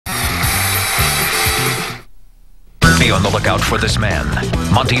Be on the lookout for this man.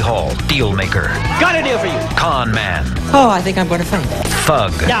 Monty Hall, deal maker. Got a deal for you. Con man. Oh, I think I'm going to faint.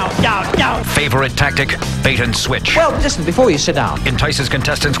 Thug. Down. Favorite tactic, bait and switch. Well, listen, before you sit down. Entices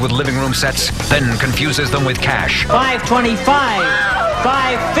contestants with living room sets, then confuses them with cash. 525.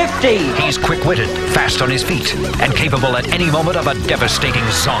 550. He's quick-witted, fast on his feet, and capable at any moment of a devastating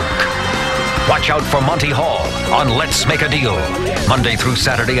zonk. Watch out for Monty Hall on Let's Make a Deal. Monday through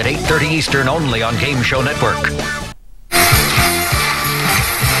Saturday at 8:30 Eastern only on Game Show Network.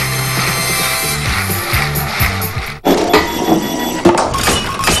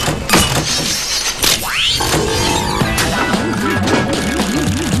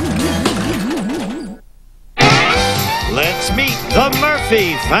 Let's meet the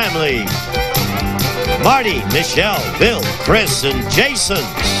Murphy family. Marty, Michelle, Bill, Chris, and Jason,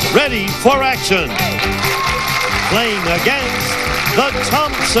 ready for action. Playing against the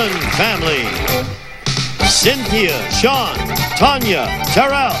Thompson family. Cynthia, Sean, Tanya,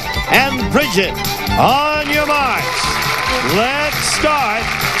 Terrell, and Bridget, on your marks. Let's start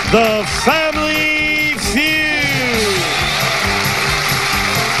the Family Feud.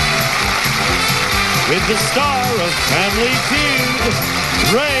 With the star of Family Feud,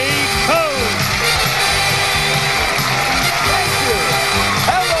 Ray Coe. Thank you.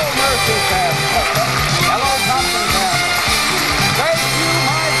 Hello, Murphy family. Hello, Thompson family. Thank you,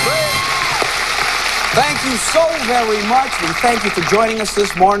 my friend. Thank you so very much, and thank you for joining us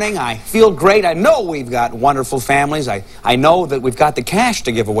this morning. I feel great. I know we've got wonderful families. I know that we've got the cash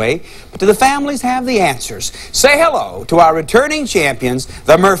to give away, but do the families have the answers? Say hello to our returning champions,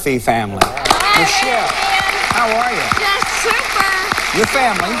 the Murphy family. Michelle, how are you? Just super. Your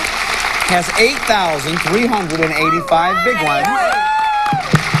family has 8,385 big ones.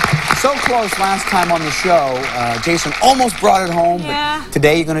 So close last time on the show. Jason almost brought it home, Yeah. but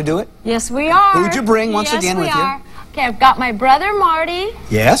today you're going to do it? Yes, we are. Who'd you bring once again with you? Okay, I've got my brother Marty,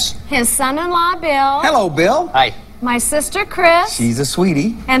 Yes. his son-in-law Bill, Hello, Bill. Hi. my sister Chris, She's a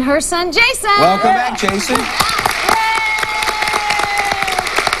sweetie. and her son Jason. Welcome back, Jason.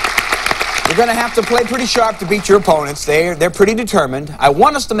 You're going to have to play pretty sharp to beat your opponents. They're pretty determined. I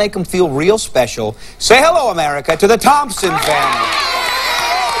want us to make them feel real special. Say hello, America, to the Thompson family.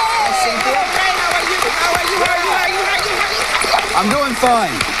 Hi, Cynthia. I'm doing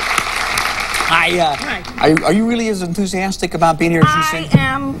fine. Are you really as enthusiastic about being here as you I seem?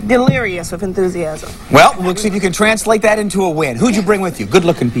 am delirious with enthusiasm. Well, we'll see if you can translate that into a win. Who'd you bring with you?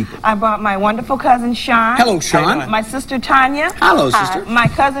 Good-looking people. I brought my wonderful cousin Sean. Hello, Sean. My sister Tanya. Hello, sister. My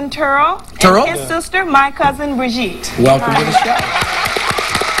cousin Turl. Turl? And his sister, my cousin Brigitte. Welcome to the show.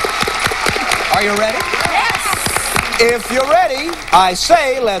 Are you ready? Yes. If you're ready, I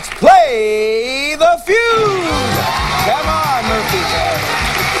say let's play the feud. Come on, Murphy.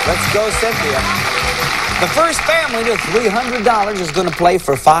 Let's go, Cynthia. The first family to $300 is going to play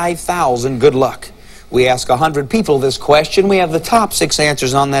for $5,000. Good luck. We ask 100 people this question. We have the top 6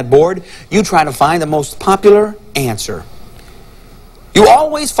 answers on that board. You try to find the most popular answer. You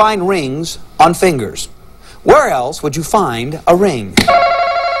always find rings on fingers. Where else would you find a ring?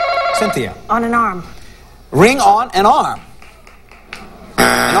 Cynthia. On an arm. Ring on an arm.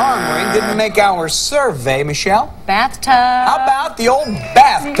 An arm ring didn't make our survey, Michelle. Bathtub. How about the old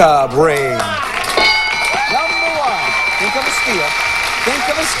bathtub ring? Number 1. Think of a steal. Think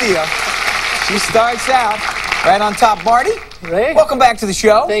of a steal. She starts out right on top. Marty, Ray? welcome back to the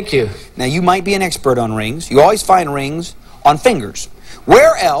show. Thank you. Now, you might be an expert on rings. You always find rings on fingers.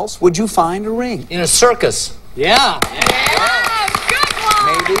 Where else would you find a ring? In a circus. Yeah. Good one.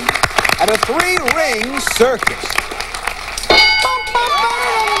 Maybe at a 3-ring circus.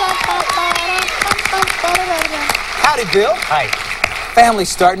 Howdy, Bill. Hi. Family's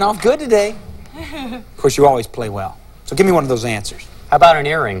starting off good today. Of course, you always play well. So give me one of those answers. How about an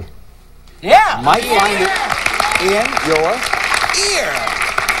earring? Yeah. Might find it in your ear.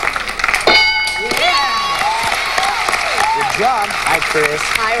 Good job. Hi, Chris.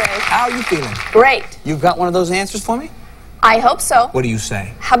 Hi, Ray. How are you feeling? Great. You've got one of those answers for me? I hope so. What do you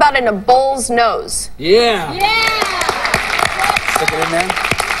say? How about in a bull's nose? Yeah. Stick it in there.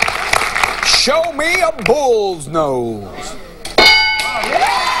 Show me a bull's nose.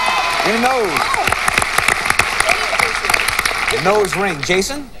 In a nose. A nose ring.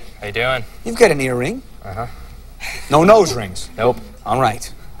 Jason, How you doing? you've got an earring. Uh-huh. No nose rings. Nope. All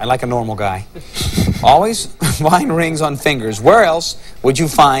right. I like a normal guy. Always find rings on fingers. Where else would you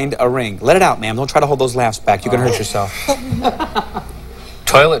find a ring? Let it out, ma'am. Don't try to hold those laughs back. You can hurt yourself.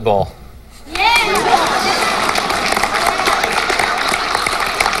 Toilet bowl.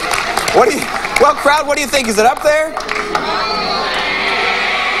 What do you... Well, crowd, what do you think? Is it up there?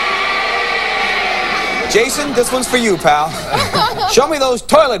 Jason, this one's for you, pal. Show me those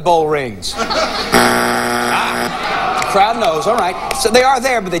toilet bowl rings. Ah, the crowd knows. All right. So they are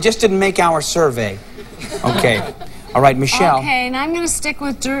there, but they just didn't make our survey. Okay. All right, Michelle. Okay, and I'm going to stick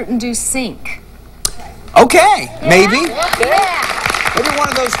with dirt and do sink. Okay. Maybe. Yeah. Maybe one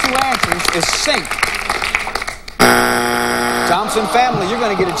of those two answers is sink. Thompson family, you're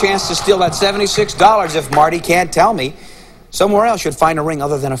going to get a chance to steal that $76 if Marty can't tell me. Somewhere else you'd find a ring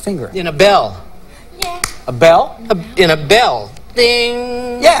other than a finger. In a bell. Yeah. A bell? In a bell.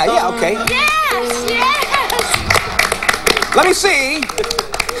 Ding. Yeah, okay. Yes, yes. Let me see.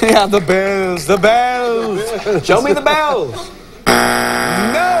 Yeah, the bells, the bells. Show me the bells.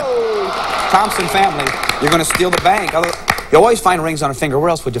 No. Thompson family, you're going to steal the bank. You always find rings on a finger. Where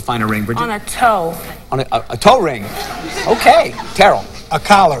else would you find a ring, Bridget? On a toe. On a toe ring. Okay. Terrell. A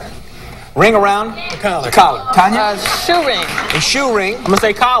collar. Ring around? A collar. A collar. Tanya? Shoe ring. A shoe ring. I'm gonna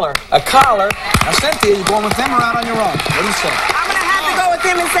say collar. A collar. Now, Cynthia, you're going with them around on your own. What do you say? I'm going to have to go with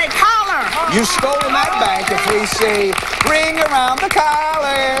them and say collar. You stole that bank if we say ring around the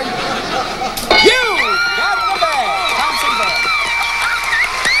collar. You got the bag. Thompson bag.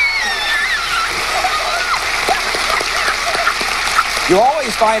 You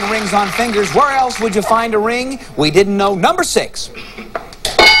always find rings on fingers. Where else would you find a ring? We didn't know. Number 6.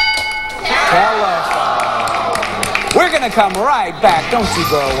 Telephone. We're going to come right back. Don't you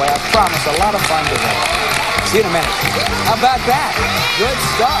go away. I promise a lot of fun today. See you in a minute. How about that? Good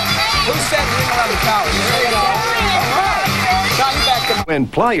stuff. Who said ring around the collar? There you go. All right. Sean, you back to... When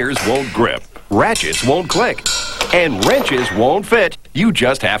pliers won't grip, ratchets won't click, and wrenches won't fit, you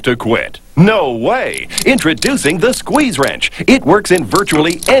just have to quit. No way! Introducing the Squeeze Wrench. It works in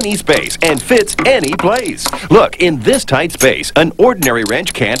virtually any space and fits any place. Look, in this tight space, an ordinary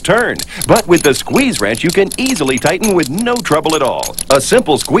wrench can't turn. But with the Squeeze Wrench, you can easily tighten with no trouble at all. A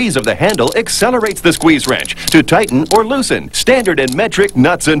simple squeeze of the handle accelerates the Squeeze Wrench to tighten or loosen standard and metric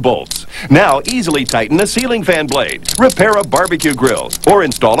nuts and bolts. Now, easily tighten a ceiling fan blade, repair a barbecue grill, or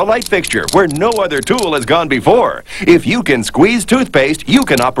install a light fixture where no other tool has gone before. If you can squeeze toothpaste, you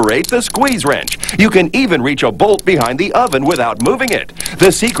can operate the Squeeze Wrench. You can even reach a bolt behind the oven without moving it.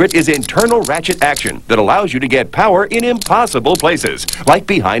 The secret is internal ratchet action that allows you to get power in impossible places, like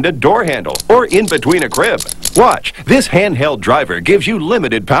behind a door handle or in between a crib. Watch, this handheld driver gives you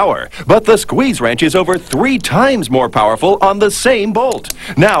limited power, but the Squeeze Wrench is over 3 times more powerful on the same bolt.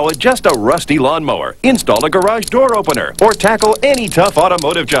 Now adjust a rusty lawnmower, install a garage door opener, or tackle any tough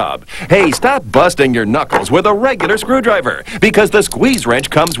automotive job. Hey, stop busting your knuckles with a regular screwdriver, because the Squeeze Wrench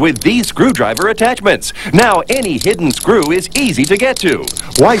comes with these screwdriver attachments. Now any hidden screw is easy to get to.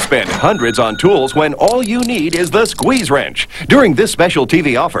 Why spend hundreds on tools when all you need is the Squeeze Wrench? During this special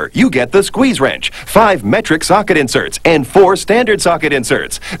TV offer, you get the Squeeze Wrench, 5 metric socket inserts and 4 standard socket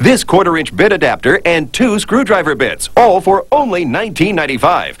inserts, this 1/4-inch bit adapter and 2 screwdriver bits, all for only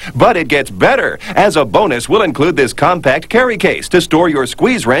 $19.95. But it gets better. As a bonus, we'll include this compact carry case to store your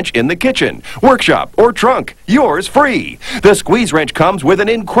Squeeze Wrench in the kitchen, workshop, or trunk. Yours free. The Squeeze Wrench comes with an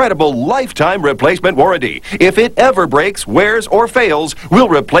incredible lifetime replacement warranty. If it ever breaks, wears, or fails, we'll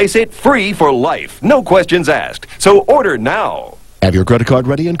replace it free for life. No questions asked. So order now. Have your credit card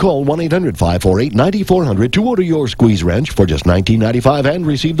ready and call 1-800-548-9400 to order your Squeeze Wrench for just $19.95 and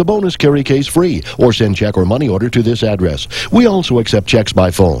receive the bonus carry case free, or send check or money order to this address. We also accept checks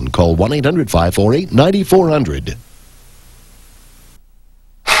by phone. Call 1-800-548-9400.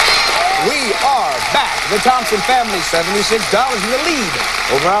 We are back. The Thompson family, $76 in the lead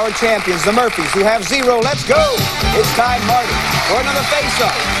over our champions, the Murphys, who have 0. Let's go. It's time, Marty, for another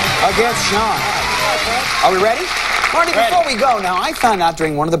face-off against Sean. Are we ready? Marty, before we go now, I found out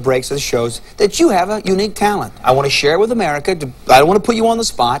during one of the breaks of the shows that you have a unique talent. I want to share it with America. I don't want to put you on the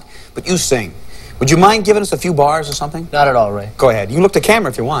spot, but you sing. Would you mind giving us a few bars or something? Not at all, Ray. Go ahead. You can look at the camera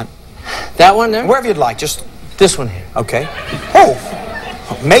if you want. That one there? Wherever you'd like. Just this one here. okay. Oh,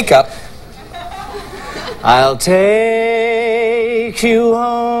 makeup. I'll take you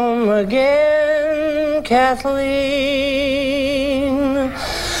home again, Kathleen,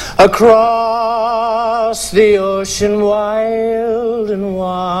 across the ocean wild and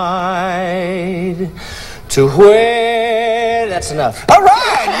wide, to where... That's enough. All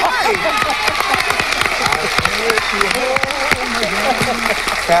right, Marty.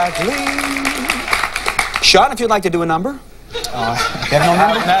 Kathleen. Sean, if you'd like to do a number. You have no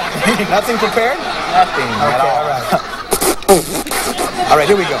number? Nothing prepared? Nothing at all. All right,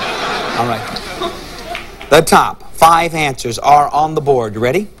 here we go. All right. The top 5 answers are on the board. You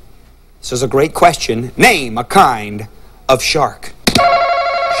ready? This is a great question. Name a kind of shark.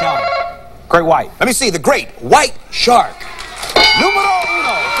 Sean. Great white. Let me see. The great white shark. Numero 1.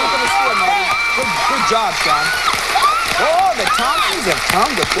 Good job. job, Sean. Oh, the Thompsons have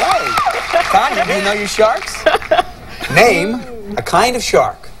come to play. Tanya, do you know your sharks? Name a kind of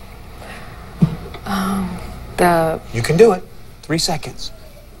shark. You can do it. 3 seconds.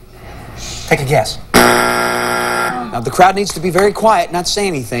 Take a guess. Now, the crowd needs to be very quiet, not say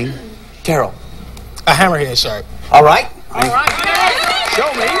anything. Carol. A hammerhead shark. All right. All right.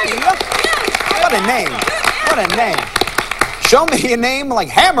 Show me. What a name. What a name. Show me a name like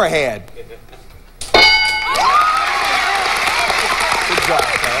Hammerhead. Good job,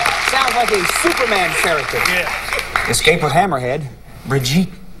 Carol. Sounds like a Superman character. Yeah. Escape with Hammerhead. Brigitte,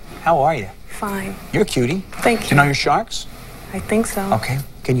 how are you? Fine. You're a cutie. Thank you. Do you know your sharks? I think so. Okay.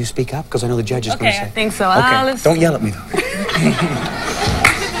 Can you speak up? Because I know the judge is going to say. I think so. Okay. Don't yell at me, though.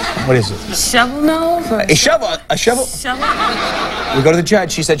 What is it? Shovel nose? A shovel? A shovel? Shovel? We go to the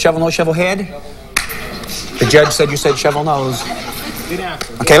judge. She said shovel nose, shovel head. The judge said you said shovel nose.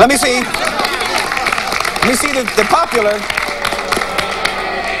 Okay, let me see. Let me see the popular.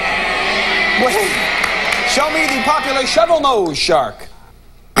 Wait. Show me the popular shovel nose shark.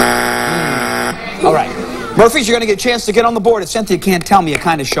 All right. Murphys, you're going to get a chance to get on the board if Cynthia can't tell me a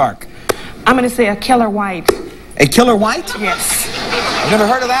kind of shark. I'm going to say a killer white. A killer white? Yes. I've never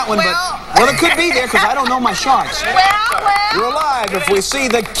heard of that one, but... Well, it could be there because I don't know my sharks. You're alive if we see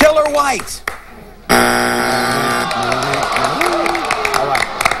the killer white. All right.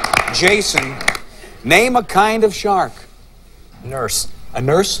 Jason, name a kind of shark. Nurse. A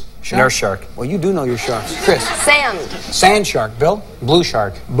nurse shark? Nurse shark. Well, you do know your sharks. Chris. Sand. Sand shark. Bill? Blue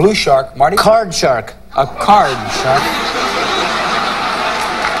shark. Blue shark. Marty? Card shark. A card shark.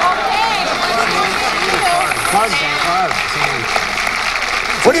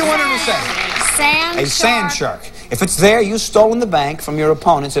 What do you want her to say? Sand A sand shark. If it's there, you've stolen the bank from your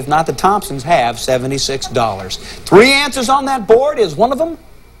opponents. If not, the Thompsons have $76. 3 answers on that board. Is one of them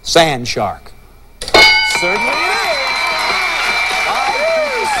sand shark? Certainly it is.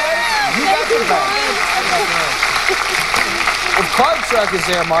 You got the bank. If card shark is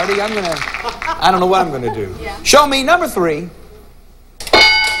there, Marty, I don't know what I'm gonna do. Show me number 3.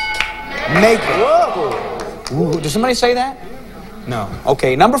 Make it. Whoa. Ooh, did somebody say that? No.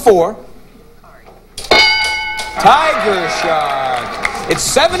 Okay, number 4. Tiger shark. It's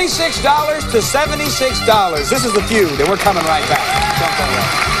 $76 to $76. This is the Feud, and we're coming right back. Don't go away.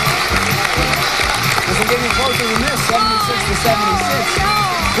 This will get me closer than this, 76 to 76.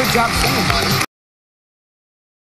 Good job singing, Marty.